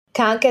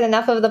Can't get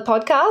enough of the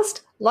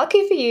podcast?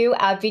 Lucky for you,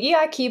 our Video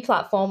IQ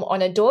platform on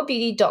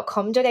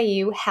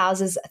adorebeauty.com.au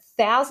houses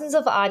thousands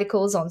of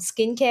articles on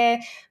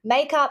skincare,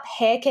 makeup,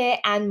 hair care,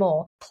 and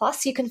more.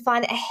 Plus, you can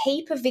find a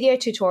heap of video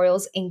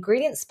tutorials,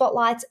 ingredient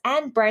spotlights,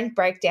 and brand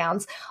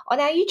breakdowns on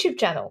our YouTube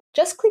channel.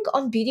 Just click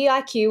on Beauty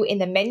IQ in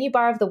the menu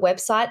bar of the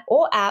website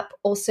or app,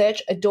 or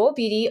search Adore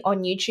Beauty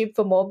on YouTube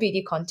for more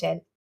beauty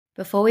content.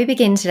 Before we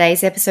begin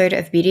today's episode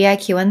of Beauty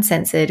IQ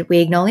Uncensored, we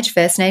acknowledge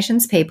First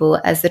Nations people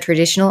as the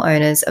traditional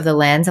owners of the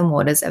lands and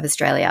waters of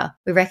Australia.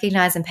 We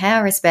recognise and pay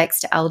our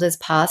respects to elders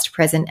past,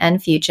 present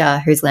and future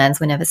whose lands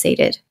were never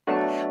ceded.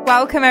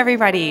 Welcome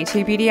everybody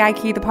to Beauty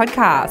IQ, the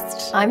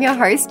podcast. I'm your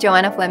host,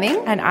 Joanna Fleming.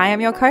 And I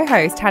am your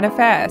co-host, Hannah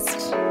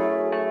First.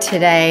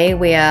 Today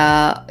we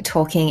are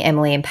talking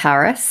Emily in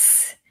Paris.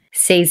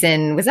 Was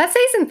that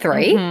season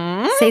 3?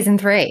 Mm-hmm. Season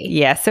 3.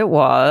 Yes, it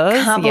was.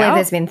 Can't believe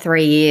there's been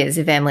 3 years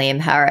of Emily in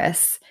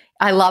Paris.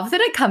 I love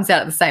that it comes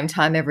out at the same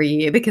time every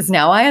year because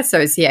now I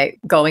associate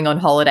going on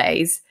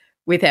holidays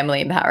with Emily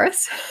in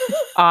Paris.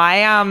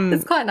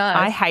 It's quite nice.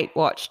 I hate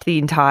watched the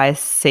entire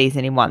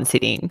season in one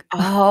sitting.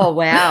 Oh,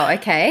 wow.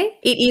 Okay.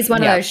 It is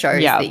one of those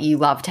shows that you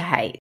love to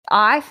hate.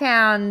 I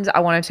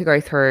wanted to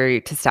go through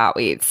to start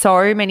with.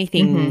 So many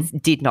things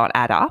did not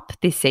add up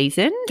this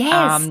season.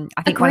 Yes,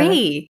 I think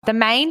agree. The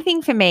main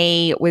thing for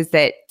me was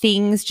that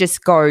things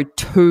just go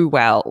too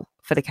well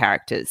for the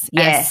characters,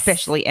 and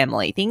especially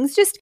Emily.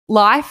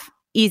 Life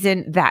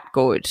isn't that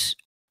good.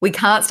 We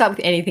can't start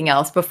with anything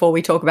else before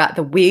we talk about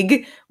the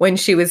wig when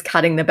she was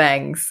cutting the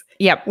bangs.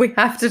 Yep. We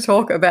have to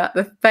talk about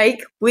the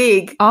fake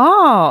wig.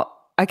 Oh,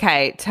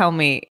 okay. Tell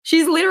me.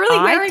 She's literally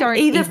wearing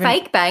either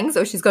fake bangs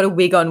or she's got a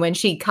wig on when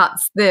she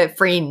cuts the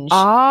fringe.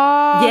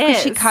 Oh,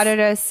 yes. She cut it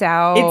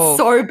herself. It's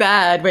so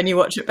bad when you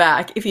watch it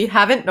back. If you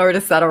haven't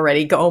noticed that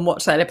already, go and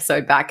watch that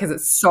episode back because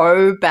it's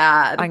so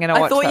bad. I'm going to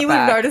watch that I thought you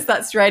would notice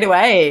that straight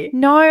away.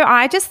 No,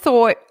 I just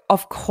thought,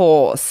 of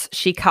course,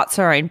 she cuts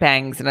her own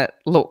bangs and it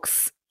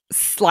looks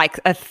like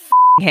a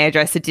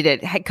hairdresser did it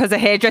because a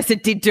hairdresser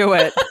did do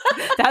it.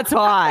 That's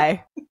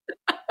why.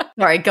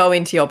 Sorry, go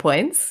into your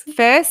points.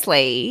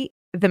 Firstly,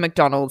 the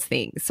McDonald's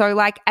thing. So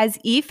as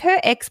if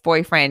her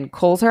ex-boyfriend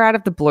calls her out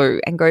of the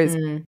blue and goes,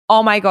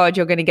 oh my God,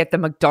 you're going to get the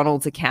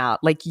McDonald's account.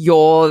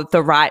 You're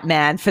the right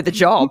man for the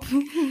job.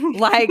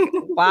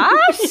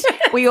 What?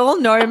 We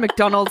all know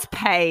McDonald's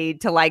paid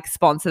to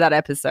sponsor that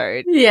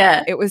episode.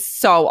 Yeah. It was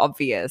so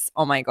obvious.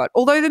 Oh my God.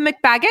 Although the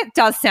McBaguette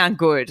does sound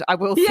good. I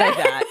will say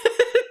that.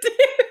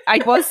 I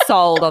was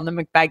sold on the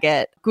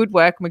McBaguette. Good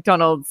work,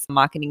 McDonald's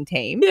marketing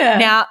team. Yeah.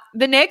 Now,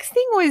 the next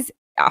thing was,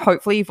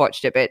 hopefully you've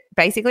watched it, but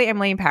basically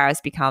Emily in Paris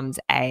becomes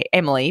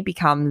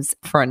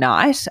for a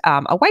night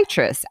a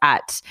waitress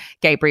at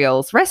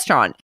Gabriel's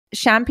restaurant.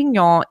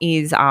 Champignon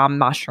is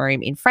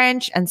mushroom in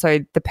French, and so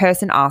the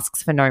person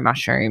asks for no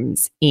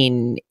mushrooms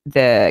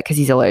because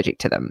he's allergic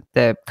to them,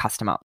 the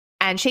customer.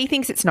 And she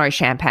thinks it's no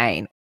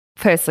champagne.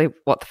 Firstly,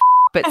 what the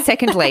But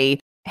secondly,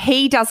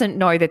 he doesn't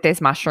know that there's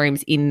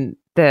mushrooms in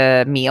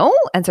the meal,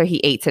 and so he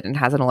eats it and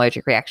has an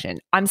allergic reaction.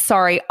 I'm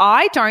sorry,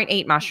 I don't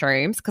eat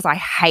mushrooms because I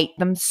hate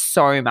them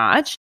so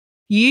much.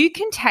 You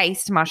can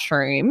taste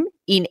mushroom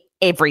in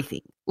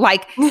everything.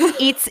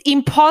 It's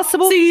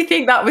impossible. So you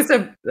think that was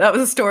a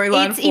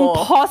storyline? It's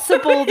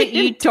impossible that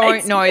you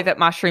don't know that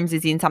mushrooms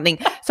is in something.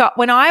 So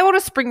when I order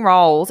spring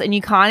rolls and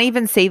you can't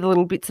even see the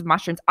little bits of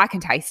mushrooms, I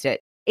can taste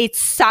it. It's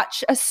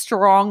such a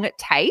strong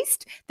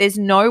taste. There's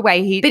no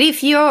way But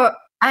if you're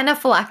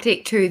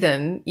anaphylactic to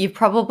them, you've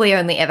probably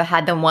only ever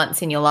had them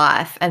once in your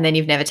life and then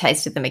you've never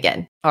tasted them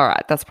again. All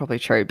right, that's probably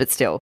true, but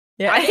still.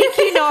 Yeah. I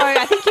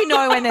think you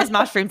know when there's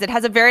mushrooms. It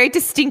has a very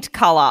distinct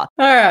colour.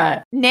 All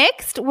right.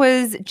 Next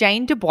was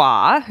Jane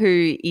Dubois,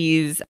 who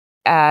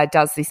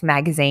does this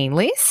magazine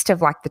list of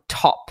the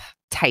top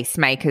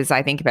tastemakers,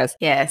 I think, about.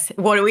 Yes.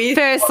 What do we?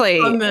 Firstly,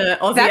 on the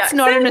Aussie that's accent?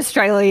 not an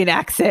Australian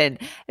accent.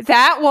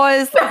 That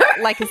was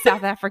a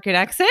South African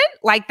accent.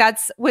 That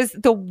was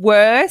the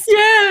worst.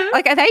 Yeah.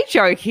 Are they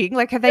joking?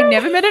 Have they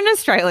never met an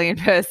Australian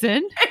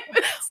person?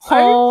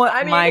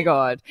 My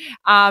God.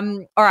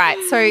 All right.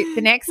 So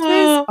the next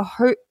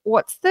was,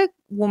 what's the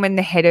woman,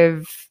 the head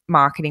of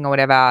marketing or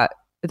whatever,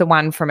 the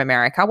one from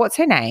America? What's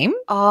her name?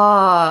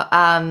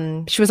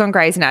 Oh, she was on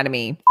Grey's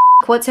Anatomy.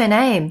 What's her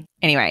name?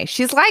 Anyway,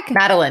 she's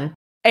Madeline.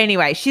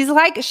 Anyway, she's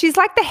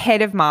the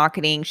head of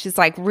marketing. She's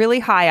really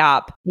high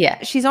up.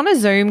 Yeah. She's on a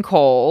Zoom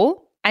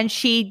call and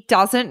she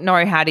doesn't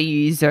know how to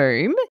use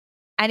Zoom.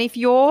 And if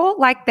you're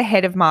the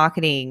head of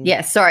marketing. Yeah,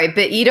 sorry,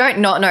 but you don't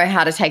not know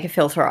how to take a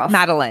filter off.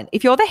 Madeline,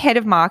 if you're the head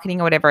of marketing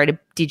or whatever at a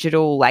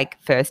digital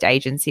first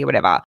agency or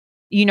whatever,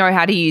 you know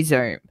how to use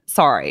Zoom.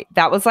 Sorry.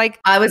 That was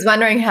I was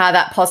wondering how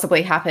that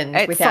possibly happened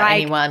without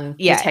anyone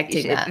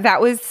detecting that.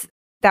 That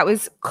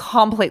was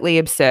completely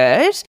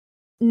absurd.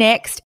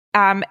 Next,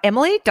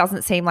 Emily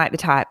doesn't seem like the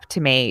type to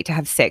me to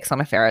have sex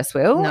on a Ferris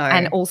wheel. No.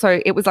 And also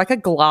it was a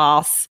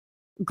glass.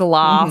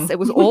 It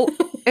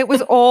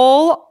was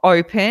all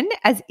open,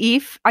 as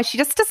if she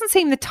just doesn't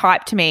seem the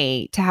type to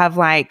me to have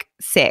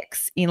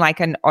sex in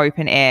an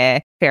open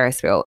air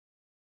Ferris wheel.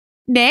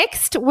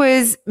 Next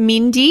was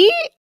Mindy.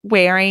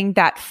 wearing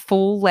that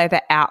full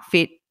leather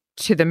outfit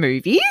to the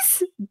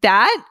movies,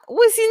 that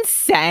was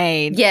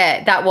insane.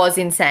 Yeah, that was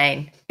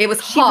insane. It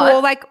was She hot,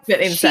 wore like but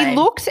she insane.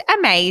 looked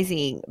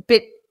amazing,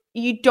 but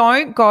you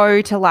don't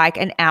go to like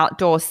an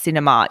outdoor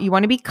cinema. You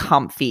want to be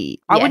comfy.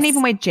 I wouldn't Yes.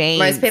 even wear jeans.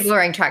 Most people are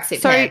wearing tracksuit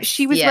So pants.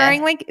 she was Yeah.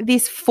 wearing like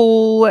this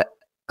full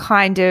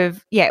kind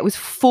of, it was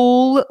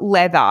full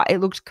leather. It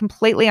looked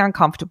completely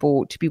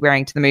uncomfortable to be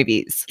wearing to the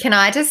movies. Can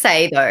I just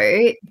say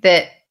though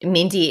that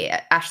Mindy,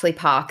 Ashley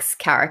Park's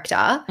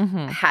character,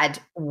 Mhm. had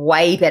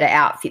way better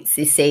outfits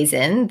this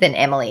season than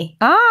Emily.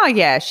 Ah,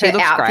 yeah, she Her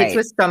looks outfits great.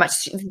 were so much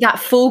that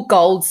full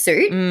gold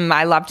suit.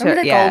 I loved her.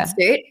 Remember the Yeah. gold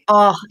suit?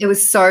 Oh, it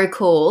was so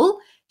cool.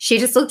 She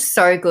just looked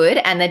so good.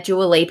 And the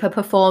Dua Lipa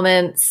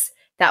performance,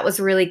 that was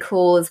really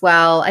cool as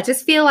well. I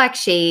just feel like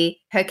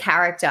her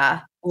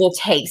character looked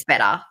heaps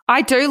better.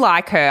 I do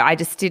like her. I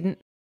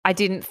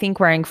didn't think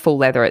wearing full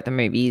leather at the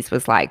movies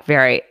was like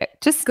very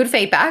just Good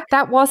feedback.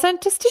 that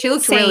wasn't just She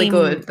looked really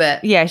good,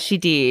 but yeah, she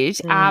did.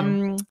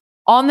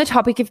 On the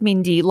topic of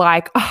Mindy,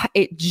 like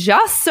it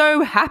just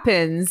so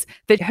happens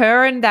that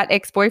her and that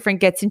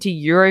ex-boyfriend gets into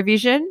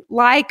Eurovision.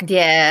 Like,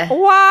 yeah.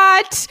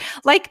 what?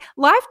 Like,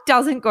 life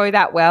doesn't go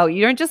that well.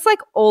 You don't just like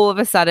all of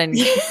a sudden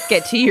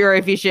get to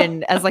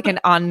Eurovision as like an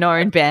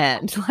unknown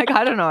band. Like,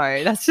 I don't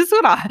know. That's just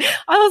what I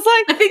was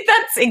like. I think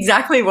that's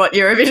exactly what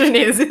Eurovision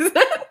is, isn't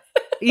it?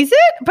 Is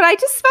it? But I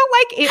just felt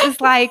like it was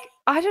like,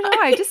 I don't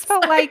know. I just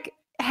felt like,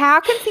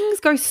 how can things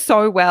go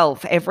so well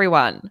for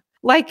everyone?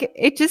 Like,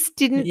 it just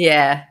didn't.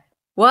 Yeah.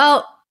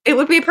 Well, it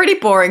would be a pretty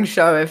boring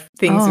show if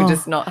things were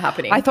just not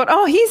happening. I thought,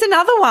 here's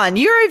another one,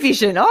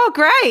 Eurovision. Oh,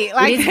 great.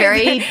 It is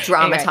very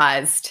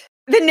dramatized.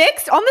 The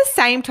next, on the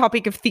same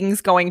topic of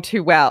things going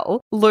too well,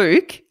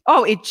 Luke,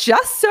 it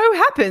just so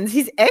happens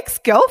his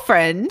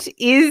ex-girlfriend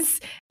is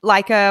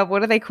like a,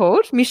 what are they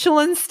called?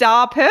 Michelin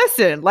star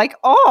person. Like,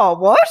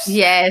 what?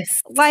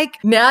 Yes.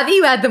 Like, now that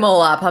you add them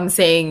all up, I'm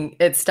seeing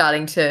it's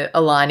starting to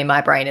align in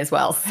my brain as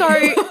well.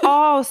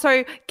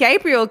 So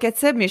Gabriel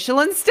gets a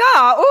Michelin star.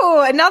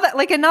 Oh,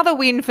 another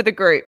win for the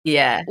group.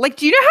 Yeah. Like,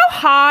 do you know how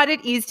hard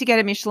it is to get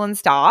a Michelin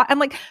star? And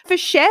like for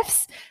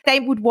chefs, they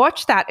would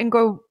watch that and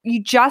go,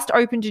 you just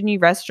opened a new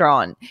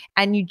restaurant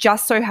and you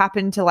just so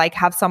happen to like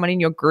have someone in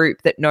your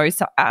group that knows,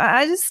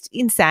 just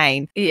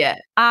insane. Yeah.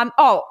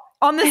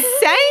 On the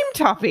same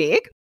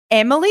topic,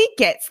 Emily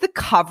gets the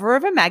cover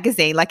of a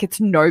magazine like it's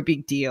no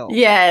big deal.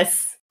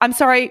 Yes. I'm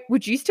sorry,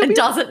 would you still And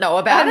doesn't know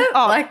about it?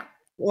 Like,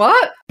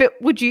 what? But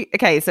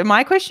so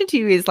my question to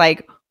you is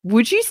like,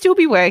 would you still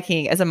be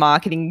working as a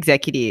marketing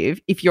executive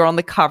if you're on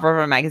the cover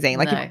of a magazine?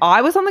 Like if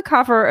I was on the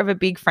cover of a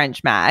big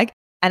French mag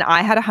and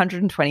I had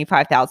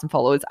 125,000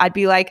 followers, I'd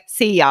be like,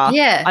 see ya.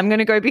 Yeah. I'm going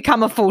to go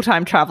become a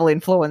full-time travel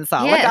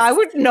influencer. Yes. Like I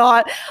would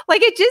not,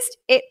 like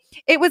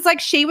it was like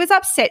she was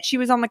upset she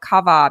was on the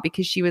cover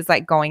because she was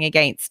like going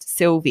against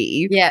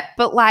Sylvie. Yeah.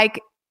 But like,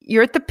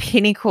 you're at the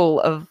pinnacle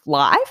of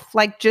life.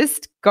 Like,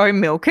 just go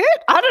milk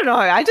it. I don't know.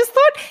 I just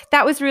thought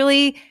that was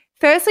really,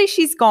 firstly,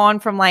 she's gone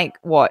from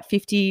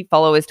 50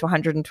 followers to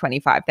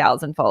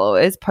 125,000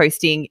 followers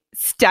posting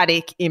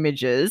static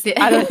images.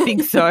 Yeah. I don't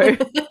think so.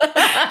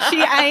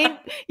 She ain't,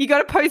 you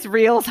got to post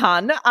reels,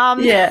 hun.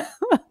 Yeah.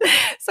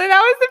 So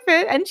that was the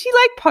first, and she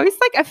posts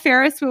a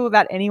Ferris wheel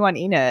without anyone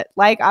in it.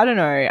 Like, I don't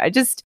know.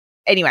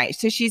 Anyway,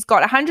 so she's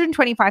got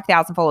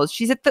 125,000 followers.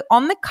 She's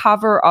on the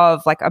cover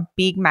of a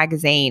big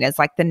magazine as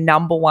the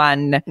number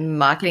one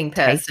marketing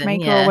person,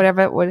 tastemaker or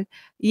whatever.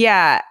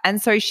 Yeah.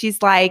 And so she's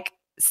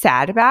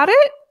sad about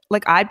it.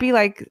 I'd be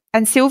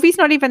and Sylvie's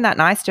not even that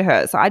nice to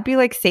her. So I'd be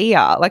see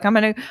ya. I'm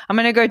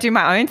gonna go do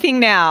my own thing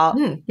now.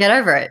 Get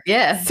over it.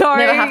 Yeah. So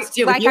never have to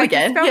deal with you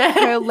again. Just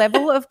felt her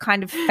level of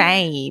kind of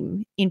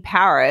fame in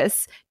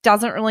Paris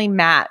doesn't really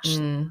match.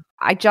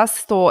 I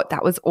just thought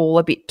that was all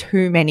a bit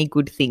too many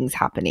good things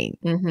happening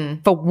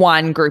for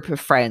one group of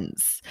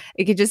friends.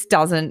 It just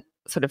doesn't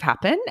sort of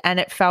happen. And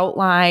it felt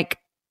like,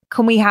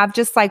 can we have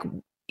just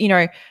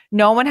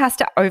no one has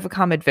to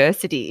overcome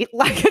adversity.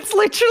 It's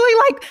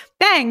literally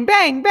bang,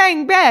 bang,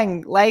 bang,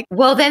 bang.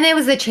 Well, then there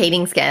was the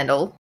cheating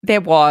scandal.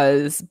 There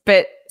was,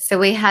 but so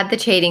we had the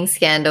cheating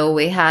scandal,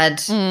 we had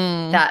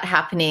that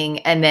happening,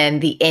 and then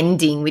the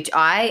ending, which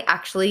I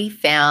actually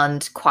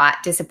found quite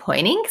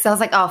disappointing because I was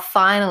like, oh,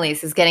 finally,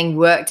 this is getting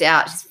worked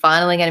out. She's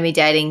finally going to be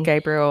dating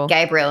Gabriel,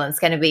 and it's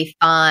going to be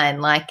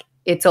fine.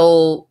 It's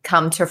all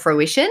come to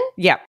fruition.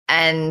 Yeah.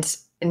 And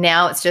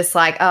now it's just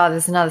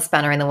there's another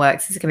spanner in the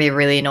works. This is going to be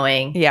really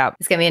annoying. Yeah.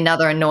 It's going to be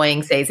another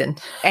annoying season.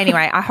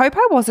 Anyway, I hope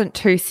I wasn't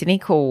too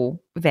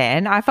cynical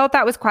then. I felt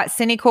that was quite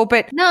cynical,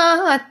 but no,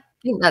 I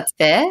think that's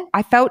fair.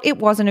 I felt it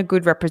wasn't a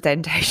good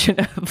representation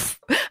of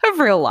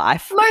real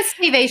life. Most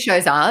TV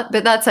shows aren't,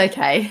 but that's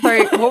okay.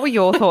 So what were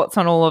your thoughts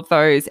on all of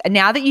those? And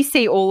now that you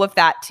see all of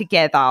that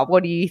together,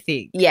 what do you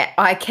think? Yeah,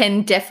 I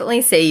can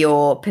definitely see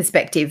your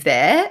perspective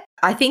there.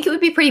 I think it would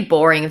be pretty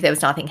boring if there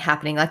was nothing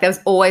happening. There was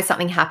always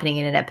something happening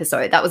in an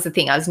episode. That was the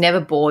thing. I was never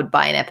bored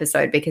by an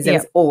episode because there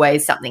was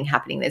always something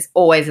happening. There's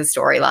always a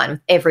storyline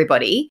with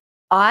everybody.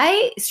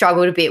 I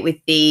struggled a bit with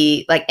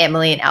the like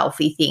Emily and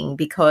Alfie thing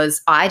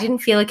because I didn't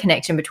feel a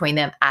connection between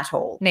them at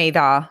all.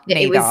 Neither.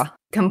 It was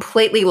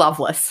completely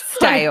loveless.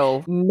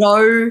 Stale.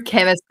 No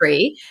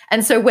chemistry.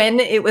 And so when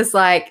it was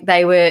like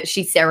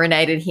she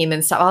serenaded him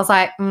and stuff, I was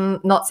like,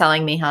 not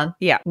selling me, hun.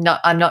 Yeah. No,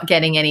 I'm not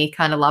getting any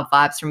kind of love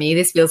vibes from you.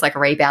 This feels like a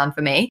rebound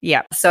for me.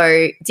 Yeah.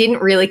 So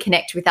didn't really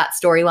connect with that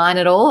storyline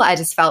at all. I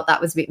just felt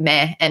that was a bit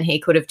meh and he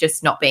could have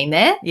just not been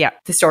there. Yeah.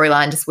 The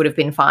storyline just would have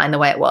been fine the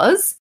way it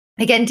was.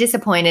 Again,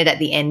 disappointed at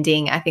the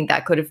ending. I think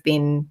that could have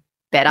been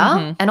better.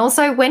 Mhm. And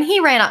also when he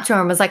ran up to her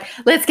and was like,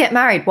 let's get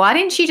married, why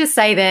didn't she just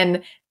say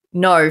then,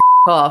 no,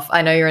 off,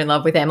 I know you're in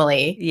love with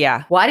Emily?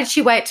 Yeah. Why did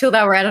she wait till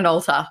they were at an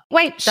altar?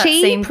 Wait, That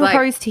she seemed like-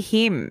 proposed to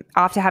him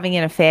after having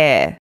an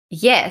affair.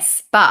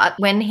 Yes, but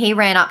when he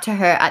ran up to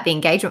her at the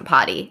engagement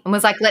party and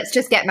was like, let's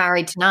just get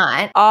married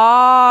tonight.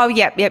 Oh,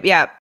 yep.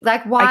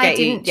 Like, why get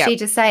you. didn't Yep. she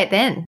just say it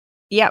then?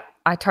 Yep,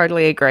 I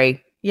totally agree.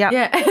 Yep.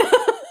 Yeah.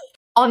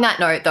 On that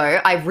note, though,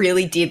 I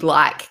really did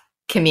like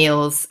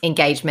Camille's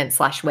engagement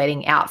 /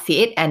 wedding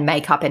outfit and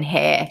makeup and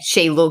hair.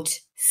 She looked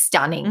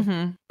stunning.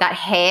 Mhm. That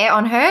hair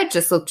on her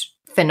just looked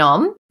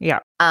phenom. Yeah.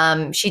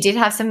 She did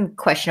have some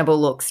questionable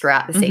looks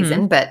throughout the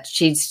season, but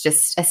she's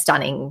just a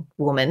stunning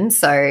woman.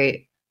 So,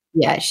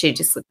 yeah, she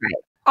just looked great.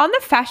 On the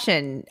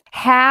fashion,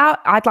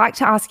 I'd like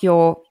to ask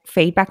your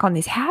feedback on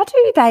this. How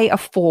do they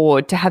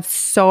afford to have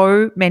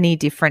so many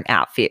different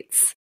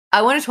outfits?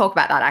 I want to talk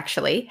about that,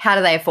 actually. How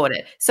do they afford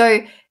it?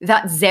 So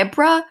that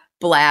zebra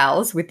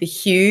blouse with the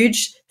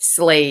huge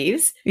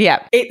sleeves,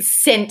 Yeah. it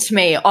sent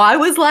me. I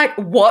was like,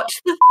 what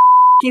the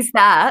is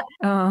that?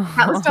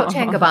 That was Dolce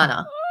 &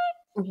 Gabbana.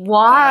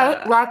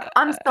 Why? Like,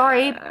 I'm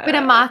sorry, but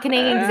a marketing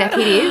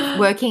executive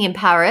working in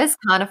Paris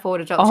can't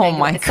afford a Dolce & Oh Gabbana.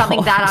 my It's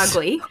something that God.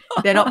 ugly.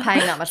 They're not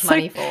paying that much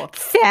money for.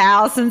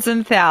 Thousands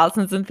and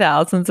thousands and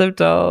thousands of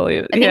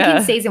dollars. I think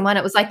in season 1,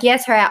 it was like,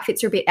 yes, her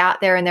outfits are a bit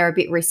out there and they're a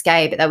bit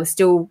risque, but they were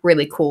still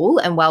really cool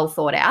and well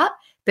thought out.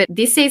 But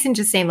this season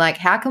just seemed like,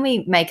 how can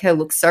we make her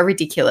look so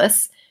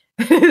ridiculous?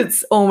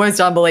 It's almost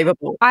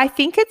unbelievable. I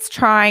think it's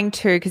trying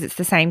to, because it's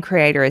the same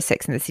creator as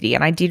Sex and the City.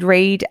 And I did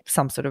read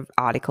some sort of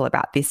article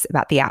about this,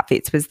 about the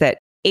outfits, was that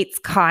it's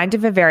kind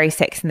of a very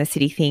Sex and the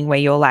City thing where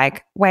you're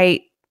like,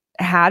 wait,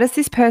 how does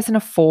this person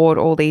afford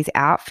all these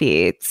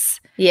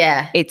outfits?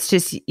 Yeah. It's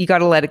just, you got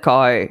to let it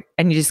go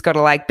and you just got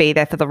to like be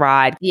there for the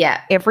ride.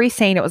 Yeah. Every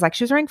scene, it was like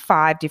she was wearing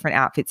 5 different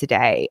outfits a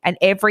day and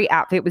every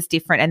outfit was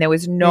different and there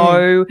was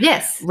no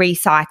Yes.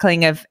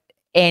 recycling of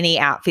any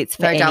outfits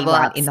for No double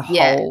anyone ups. in the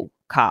Yeah. whole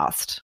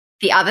cast.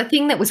 The other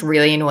thing that was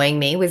really annoying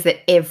me was that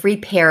every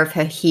pair of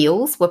her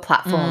heels were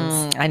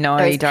platforms. I know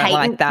Those you don't patent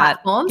like that.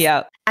 platforms.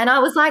 Yeah. And I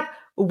was like,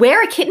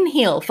 wear a kitten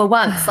heel for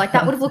once. Like,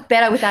 that would have looked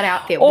better with that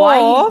outfit. Or Why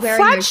are you wearing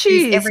flat those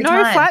shoes. every No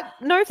time?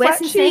 Wear Wear flat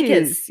some shoes.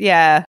 sneakers.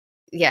 Yeah.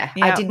 Yeah,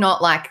 Yeah. I did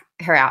not like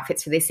her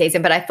outfits for this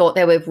season, but I thought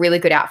there were really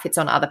good outfits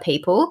on other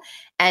people.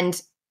 And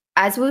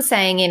as we were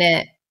saying in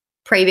a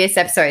previous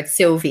episode,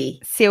 Sylvie,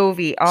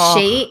 Sylvie. Oh,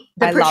 the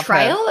I love her.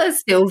 portrayal of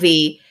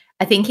Sylvie,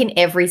 I think in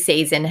every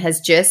season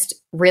has just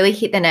really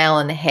hit the nail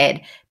on the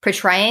head.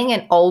 Portraying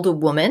an older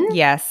woman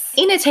Yes.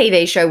 in a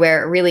TV show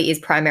where it really is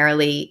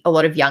primarily a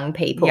lot of young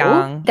people,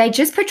 Young. they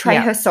just portray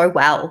Yeah. her so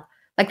well.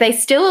 Like, they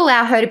still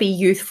allow her to be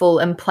youthful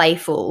and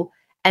playful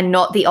and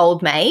not the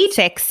old maid.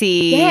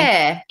 Sexy.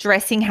 Yeah.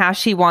 Dressing how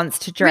she wants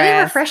to dress.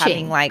 Really refreshing.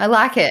 Having like I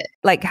like it.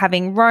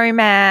 having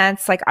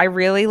romance. Like, I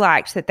really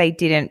liked that they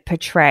didn't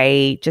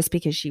portray, just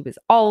because she was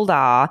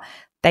older,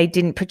 they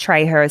didn't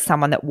portray her as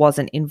someone that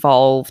wasn't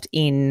involved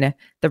in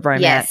the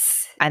romance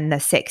Yes, and the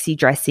sexy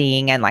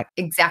dressing. And like,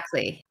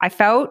 exactly. I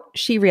felt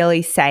she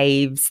really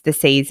saves the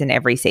season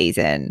every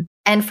season.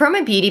 And from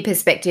a beauty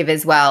perspective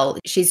as well,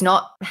 she's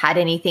not had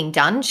anything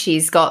done.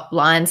 She's got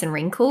lines and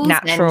wrinkles.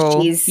 Natural.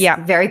 And she's Yeah.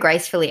 very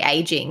gracefully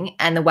aging.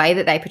 And the way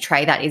that they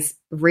portray that is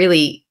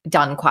really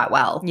done quite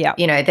well. Yeah.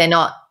 You know, they're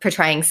not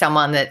portraying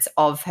someone that's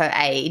of her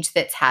age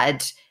that's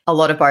had a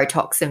lot of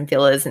Botox and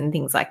fillers and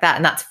things like that.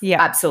 And that's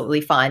Yeah.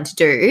 absolutely fine to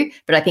do.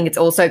 But I think it's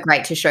also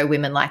great to show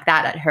women like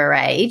that at her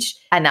age.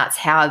 And that's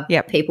how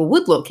Yep. people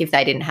would look if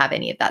they didn't have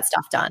any of that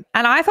stuff done.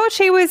 And I thought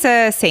she was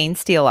a scene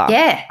stealer.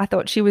 Yeah. I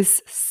thought she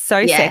was so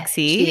Yeah,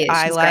 sexy. she is.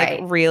 I She's like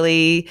great.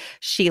 really,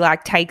 she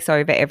like takes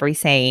over every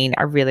scene.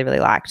 I really, really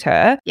liked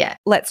her. Yeah.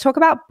 Let's talk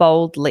about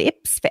bold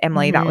lips for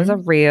Emily. That was a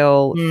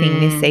real thing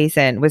this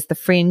season, was the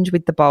fringe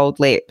with the bold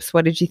lips.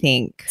 What did you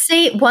think?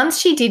 See, once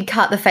she did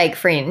cut the fake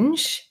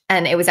fringe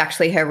and it was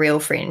actually her real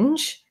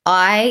fringe,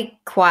 I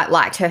quite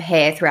liked her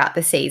hair throughout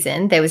the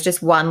season. There was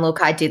just one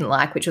look I didn't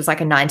like, which was like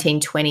a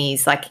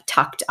 1920s, like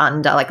tucked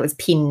under, like it was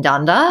pinned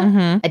under.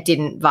 Mm-hmm. I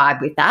didn't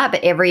vibe with that,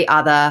 but every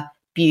other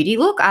beauty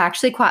look I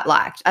actually quite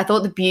liked. I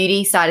thought the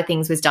beauty side of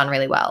things was done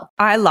really well.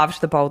 I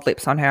loved the bold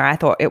lips on her. I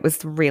thought it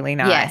was really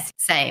nice. Yes,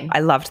 same. I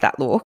loved that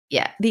look.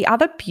 Yeah. The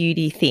other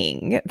beauty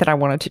thing that I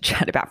wanted to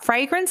chat about,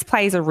 fragrance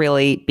plays a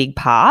really big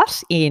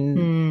part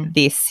in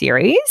this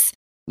series.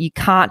 You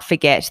can't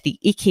forget the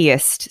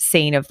ickiest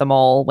scene of them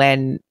all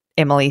when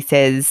Emily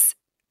says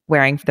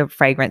wearing the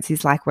fragrance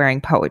is like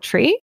wearing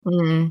poetry.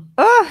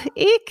 Oh,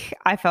 ick.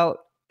 I felt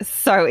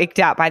so icked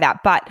out by that.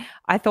 But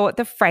I thought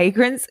the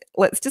fragrance,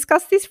 let's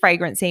discuss this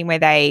fragrance scene where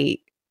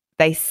they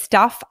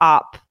stuff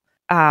up,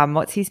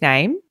 what's his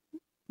name?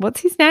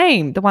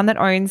 The one that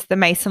owns the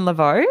Maison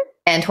Laveau?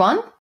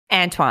 Antoine.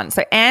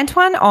 So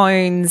Antoine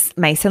owns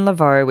Maison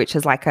Laveau, which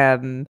is like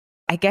I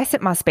guess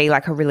it must be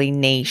like a really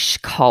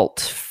niche cult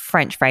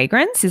French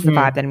fragrance is the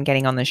vibe that I'm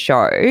getting on the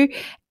show.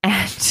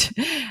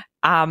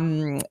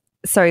 And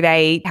so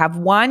they have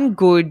one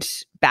good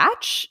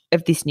batch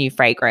of this new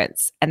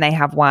fragrance and they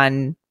have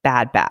one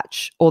bad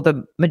batch, or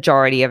the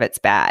majority of it's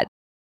bad.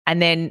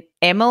 And then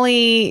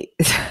Emily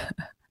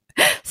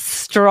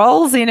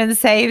strolls in and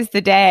saves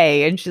the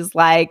day, and she's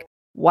like,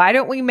 why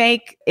don't we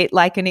make it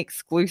like an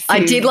exclusive?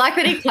 I did like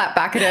that he clapped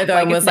back at her though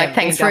and was like,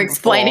 thanks for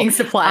explaining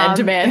supply and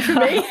demand for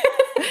me.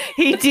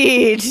 He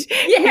did.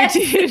 Yes.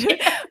 He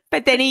did.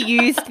 But then he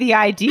used the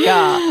idea.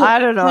 I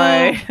don't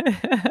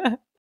know.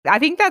 I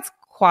think that's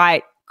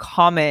quite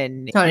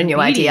common. It's not a new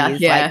idea.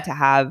 Like to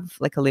have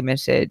like a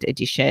limited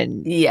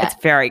edition. Yeah. It's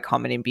very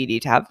common in beauty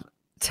to have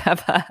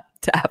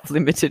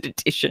limited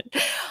edition.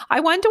 I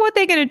wonder what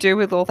they're going to do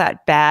with all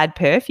that bad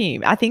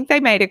perfume. I think they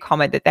made a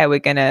comment that they were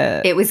going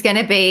to... It was going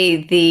to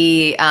be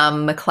the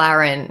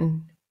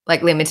McLaren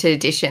like limited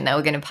edition. They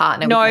were going to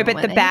partner with them,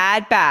 but the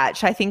bad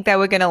batch, I think they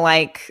were going to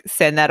like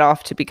send that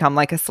off to become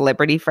like a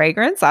celebrity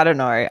fragrance. I don't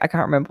know. I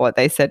can't remember what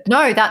they said.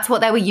 No, that's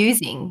what they were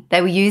using.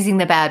 They were using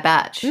the bad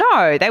batch.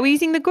 No, they were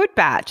using the good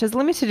batch as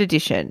limited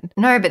edition.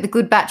 No, but the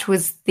good batch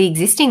was the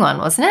existing one,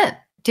 wasn't it?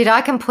 Did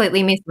I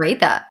completely misread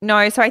that?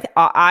 No, so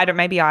I don't.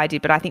 Maybe I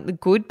did, but I think the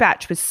good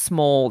batch was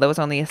small. There was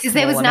only a small amount. Because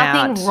there was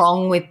nothing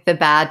wrong with the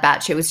bad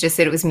batch. It was just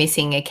that it was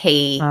missing a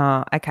key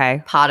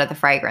part of the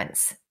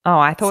fragrance. Oh,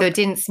 I thought so. It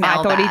didn't smell.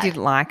 I thought bad. he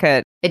didn't like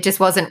it. It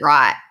just wasn't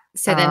right.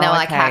 So then they were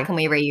like, "How can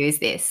we reuse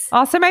this?"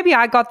 Oh, so maybe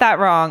I got that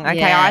wrong. Okay,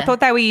 yeah, I thought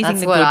they were using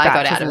the good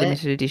batch as a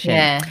limited edition.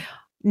 Yeah.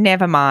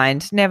 Never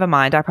mind.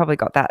 I probably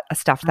got that,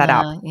 stuffed that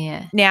up.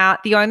 Yeah. Now,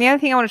 the only other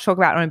thing I want to talk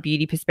about on a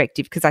beauty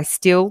perspective, because I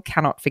still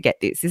cannot forget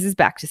this. This is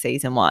back to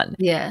season 1.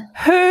 Yeah.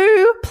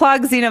 Who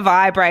plugs in a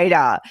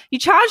vibrator? You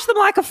charge them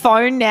like a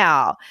phone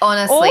now.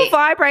 Honestly. All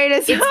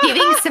vibrators. It's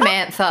giving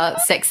Samantha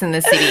Sex and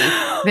the City,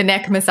 the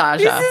neck massager.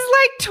 This is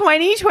like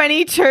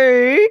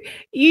 2022.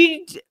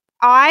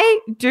 I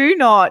do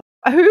not.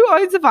 Who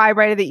owns a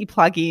vibrator that you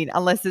plug in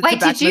unless it's Wait,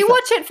 did you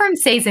watch it from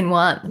season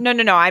 1?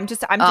 No. I'm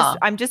just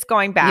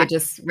going back. You're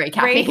just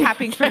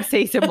recapping from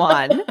season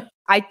 1.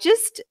 I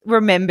just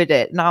remembered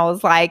it and I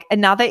was like,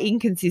 another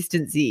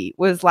inconsistency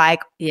was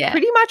like,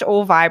 pretty much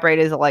all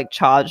vibrators are like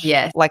charged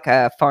like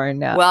a phone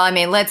now. Well, I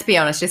mean, let's be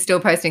honest, you're still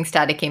posting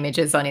static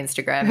images on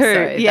Instagram.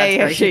 So that's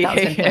very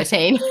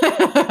 2013.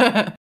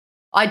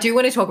 I do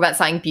want to talk about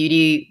something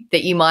beauty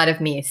that you might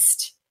have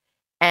missed.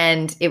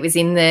 And it was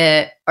in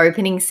the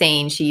opening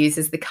scene. She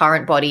uses the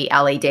Current Body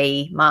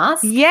LED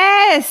mask.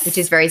 Yes. Which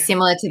is very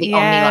similar to the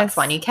Omnilux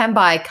one. You can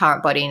buy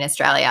Current Body in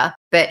Australia,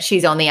 but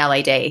she's on the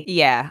LED.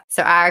 Yeah.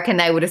 So I reckon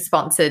they would have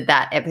sponsored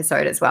that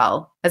episode as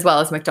well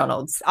as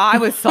McDonald's. I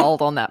was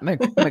sold on that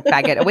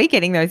McBaggot. Are we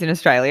getting those in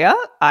Australia?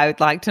 I would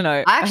like to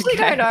know. I actually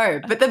don't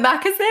know, but the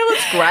Macca's there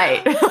looks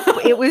great.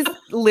 It was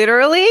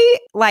literally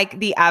like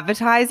the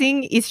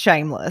advertising is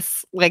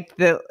shameless. Like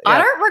I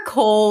don't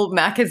recall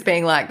Macca's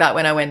being like that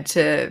when I went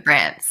to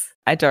France.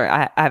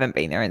 I haven't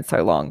been there in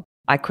so long.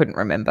 I couldn't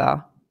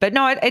remember. But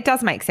no, it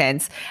does make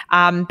sense.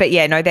 But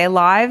yeah, no, their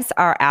lives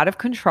are out of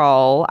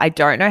control. I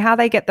don't know how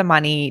they get the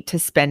money to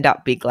spend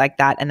up big like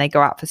that. And they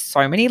go out for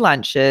so many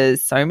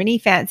lunches, so many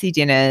fancy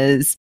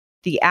dinners,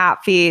 the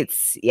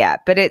outfits. Yeah,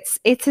 but it's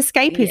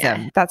escapism.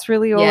 Yeah. That's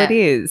really all it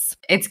is.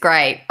 It's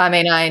great. I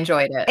mean, I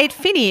enjoyed it. It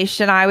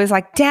finished and I was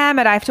like, damn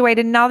it, I have to wait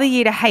another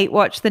year to hate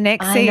watch the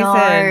next season.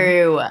 I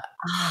know.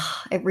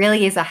 It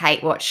really is a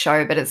hate watch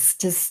show, but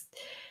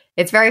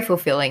it's very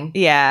fulfilling.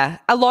 Yeah.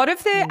 A lot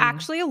of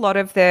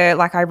the,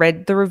 like I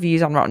read the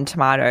reviews on Rotten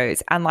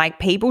Tomatoes and like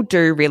people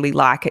do really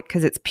like it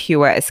because it's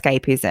pure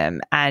escapism.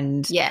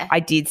 And I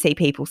did see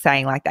people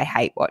saying like they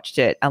hate watched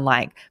it and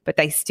like, but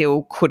they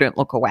still couldn't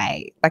look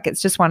away. Like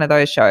it's just one of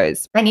those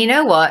shows. And you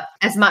know what?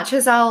 As much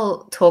as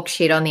I'll talk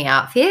shit on the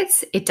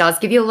outfits, it does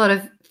give you a lot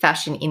of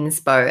fashion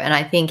inspo and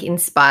I think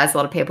inspires a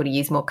lot of people to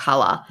use more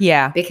colour.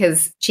 Yeah.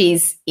 Because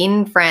she's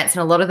in France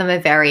and a lot of them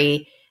are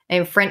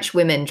and French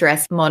women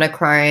dress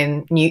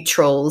monochrome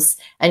neutrals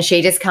and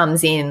she just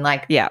comes in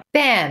like,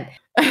 bam.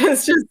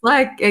 It's just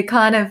like it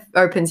kind of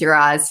opens your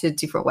eyes to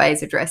different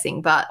ways of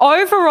dressing. But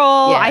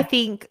overall, I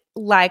think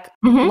like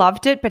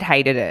loved it but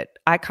hated it.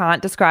 I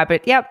can't describe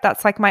it. Yep,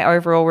 that's like my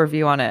overall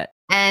review on it.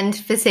 And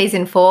for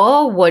season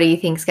 4, what do you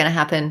think is going to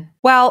happen?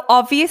 Well,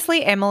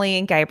 obviously Emily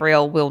and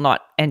Gabriel will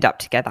not end up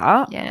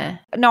together. Yeah.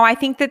 No, I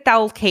think that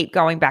they'll keep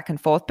going back and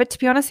forth. But to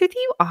be honest with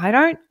you,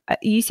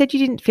 you said you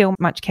didn't feel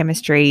much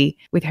chemistry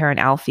with her and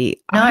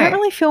Alfie. No. I don't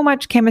really feel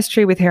much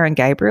chemistry with her and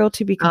Gabriel,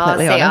 to be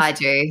completely honest. I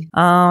do.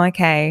 Oh,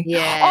 okay.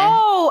 Yeah.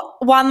 Oh,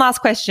 one last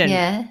question.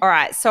 Yeah. All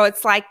right. So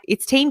it's like,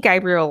 it's Team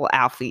Gabriel,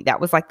 Alfie.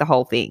 That was like the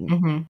whole thing.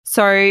 Mm-hmm.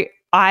 So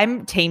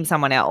I'm team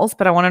someone else,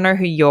 but I want to know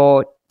who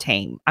your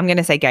team. I'm going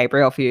to say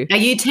Gabriel for you. Are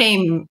you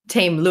team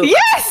Luke?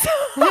 Yes.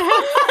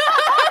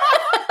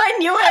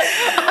 knew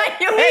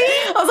it.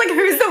 I was like,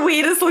 who's the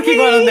weirdest looking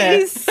one on there?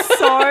 He's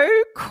so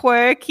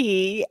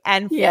quirky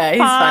and Yeah, he's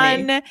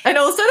fun. funny. And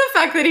also the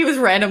fact that he was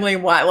randomly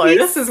in White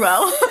Lotus as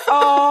well.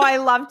 Oh, I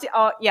loved it.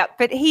 Oh, yeah.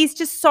 But he's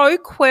just so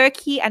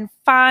quirky and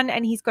fun,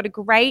 and he's got a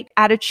great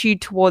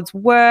attitude towards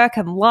work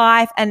and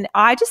life. And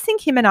I just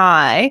think him and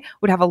I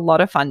would have a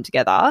lot of fun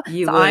together.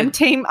 You so would. I'm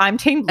team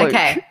Luke.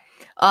 Okay.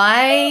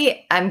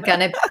 I am going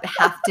to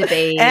have to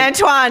be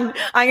Antoine.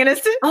 I'm going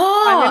to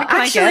Oh,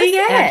 actually,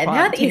 yeah. Antoine,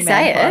 Now that you team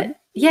say Antoine. it.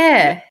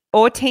 Yeah.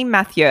 Or team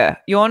Matthew.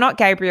 You're not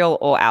Gabriel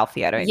or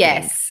Alfie, I don't think.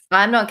 Yes.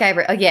 I'm not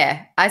Gabriel. Oh,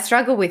 yeah. I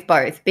struggle with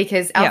both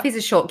because Alfie's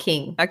a short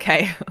king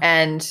Okay.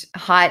 and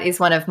height is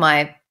one of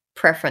my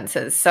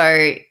preferences.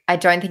 So I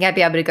don't think I'd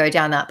be able to go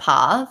down that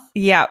path.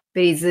 Yeah.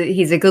 But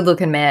he's a good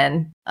looking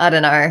man. I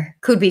don't know.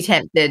 Could be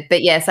tempted.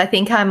 But yes, I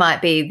think I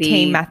might be the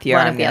Team Matthew,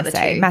 one I'm of the going to other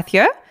say. two.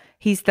 Matthew?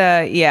 He's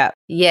the,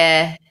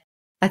 Yeah.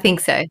 I think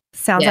so.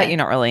 Sounds Yeah. like you're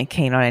not really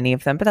keen on any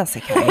of them, but that's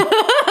okay.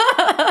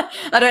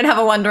 I don't have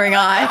a wondering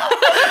eye.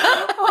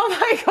 Oh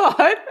my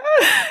God.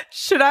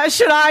 Should I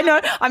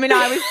know? I mean,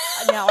 I should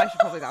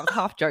probably, I was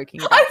half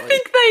joking about I Luke.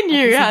 think they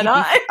knew,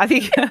 Hannah. I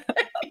think.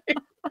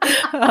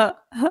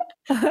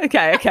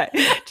 Okay.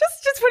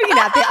 Just putting it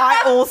out there.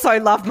 I also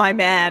love my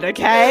man,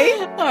 okay?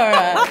 All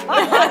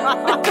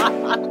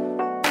right.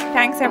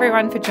 Thanks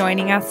everyone for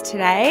joining us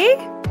today.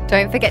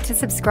 Don't forget to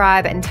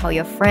subscribe and tell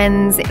your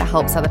friends. It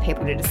helps other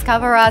people to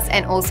discover us.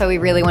 And also, we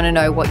really want to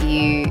know what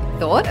you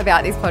thought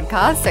about this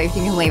podcast. So if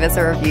you can leave us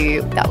a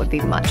review, that would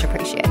be much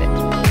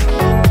appreciated.